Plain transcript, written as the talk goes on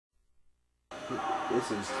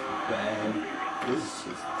This is bad. This is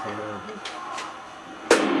just terrible.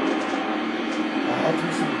 I had to do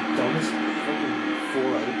some dumbest fucking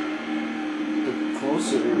 4 the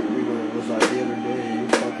closer we were was like the other day,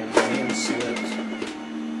 fucking hand slipped.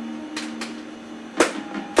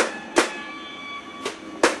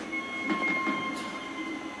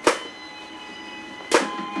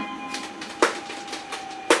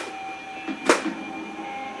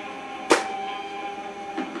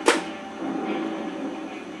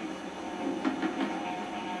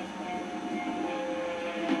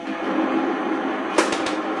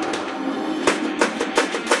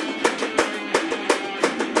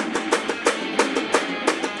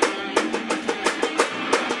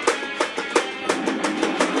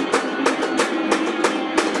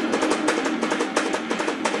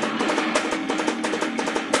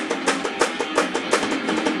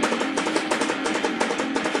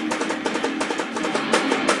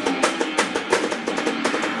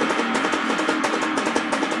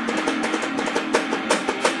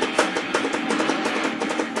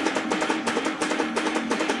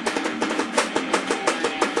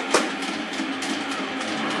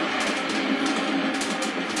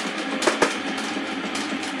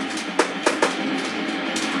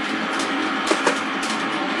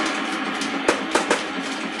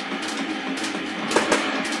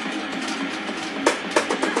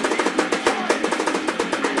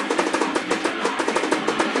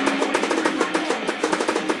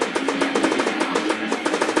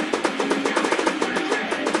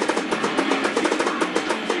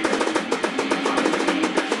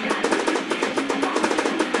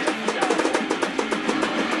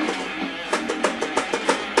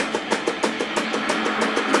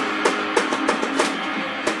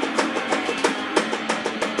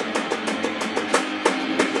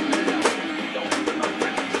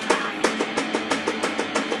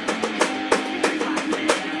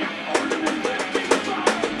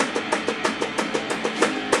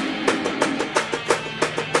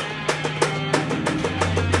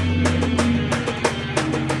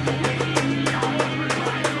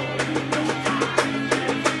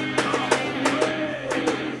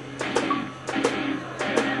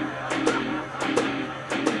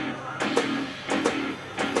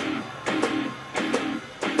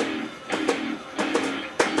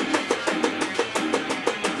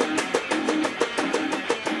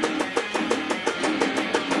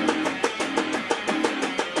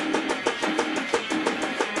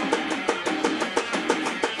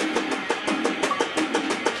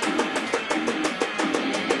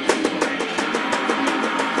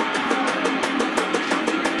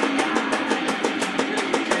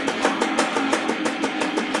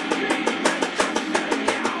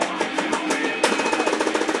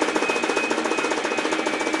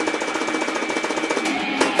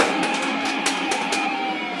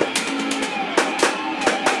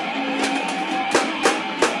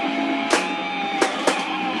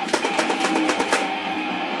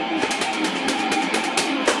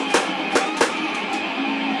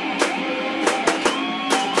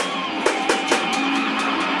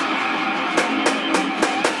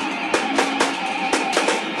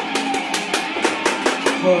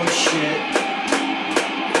 Oh shit.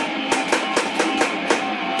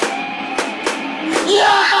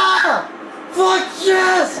 Yeah! Fuck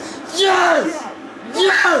yes! Yes!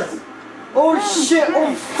 Yes! Oh shit!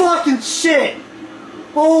 Oh fucking shit!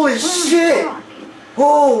 Holy shit!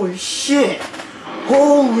 Holy shit!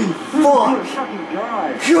 Holy fuck!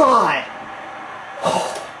 God!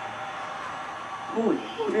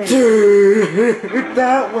 Dude,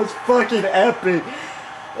 that was fucking epic!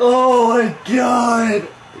 Oh my god!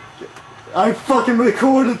 I fucking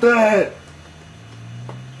recorded that!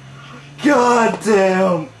 God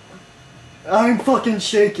damn! I'm fucking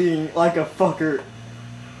shaking like a fucker.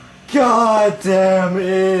 God damn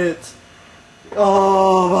it!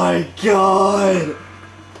 Oh my god!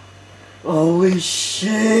 Holy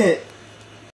shit!